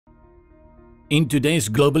In today's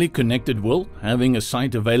globally connected world, having a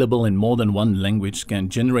site available in more than one language can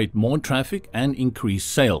generate more traffic and increase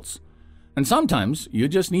sales. And sometimes you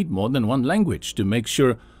just need more than one language to make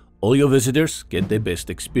sure all your visitors get their best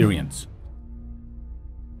experience.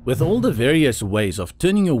 With all the various ways of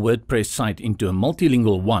turning your WordPress site into a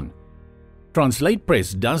multilingual one,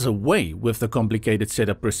 TranslatePress does away with the complicated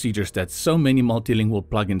setup procedures that so many multilingual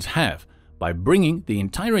plugins have by bringing the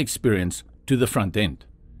entire experience to the front end.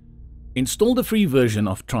 Install the free version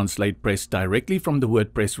of TranslatePress directly from the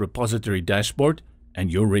WordPress repository dashboard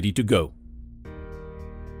and you're ready to go.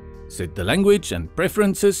 Set the language and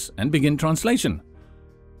preferences and begin translation.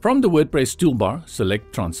 From the WordPress toolbar,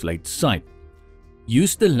 select Translate Site.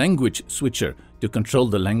 Use the language switcher to control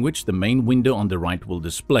the language the main window on the right will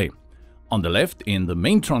display. On the left, in the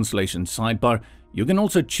main translation sidebar, you can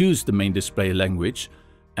also choose the main display language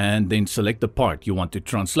and then select the part you want to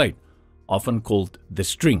translate, often called the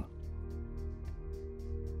string.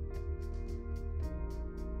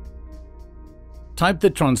 Type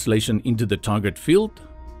the translation into the target field.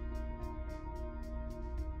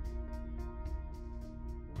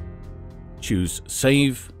 Choose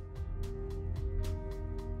Save.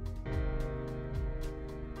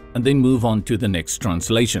 And then move on to the next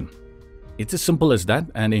translation. It's as simple as that,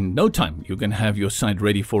 and in no time you can have your site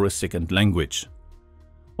ready for a second language.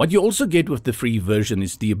 What you also get with the free version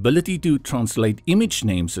is the ability to translate image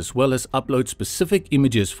names as well as upload specific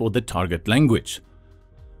images for the target language.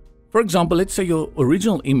 For example, let's say your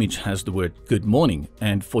original image has the word good morning,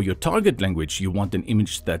 and for your target language you want an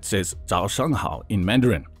image that says 早上好 in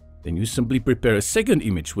Mandarin. Then you simply prepare a second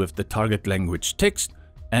image with the target language text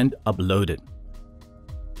and upload it.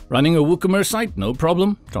 Running a WooCommerce site? No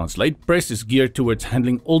problem. TranslatePress is geared towards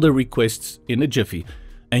handling all the requests in a jiffy,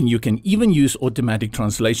 and you can even use automatic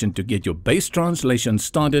translation to get your base translation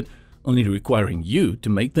started, only requiring you to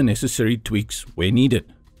make the necessary tweaks where needed.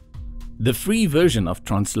 The free version of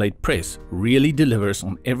TranslatePress really delivers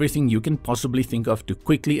on everything you can possibly think of to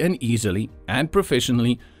quickly and easily and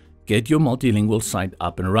professionally get your multilingual site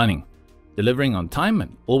up and running, delivering on time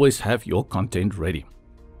and always have your content ready.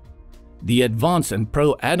 The Advanced and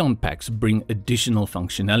Pro add-on packs bring additional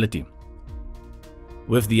functionality.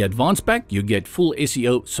 With the Advanced pack, you get full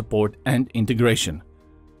SEO support and integration.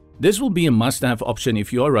 This will be a must-have option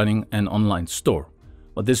if you are running an online store.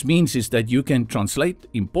 What this means is that you can translate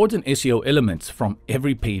important SEO elements from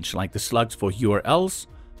every page, like the slugs for URLs,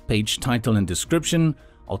 page title and description,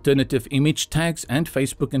 alternative image tags, and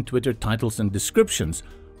Facebook and Twitter titles and descriptions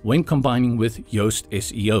when combining with Yoast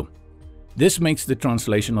SEO. This makes the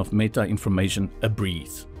translation of meta information a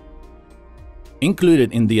breeze.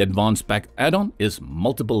 Included in the Advanced Pack add-on is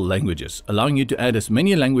multiple languages, allowing you to add as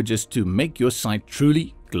many languages to make your site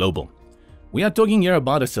truly global. We are talking here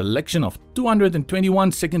about a selection of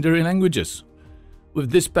 221 secondary languages.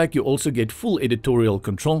 With this pack, you also get full editorial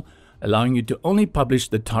control, allowing you to only publish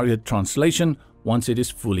the target translation once it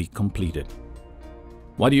is fully completed.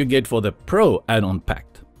 What do you get for the Pro add-on pack?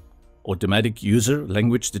 Automatic user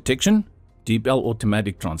language detection, DeepL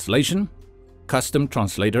automatic translation, custom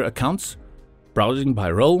translator accounts, browsing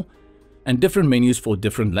by role, and different menus for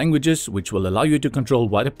different languages, which will allow you to control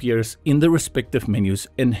what appears in the respective menus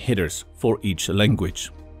and headers for each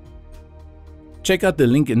language. Check out the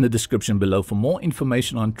link in the description below for more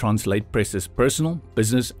information on TranslatePress's personal,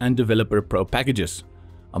 business, and developer pro packages,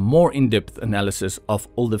 a more in-depth analysis of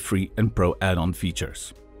all the free and pro add-on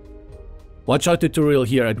features. Watch our tutorial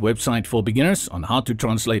here at Website for Beginners on how to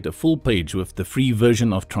translate a full page with the free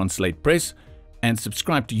version of TranslatePress, and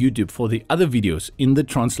subscribe to YouTube for the other videos in the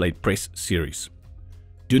TranslatePress series.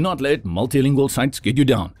 Do not let multilingual sites get you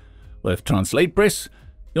down. With TranslatePress,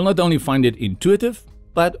 you'll not only find it intuitive,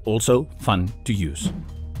 but also fun to use.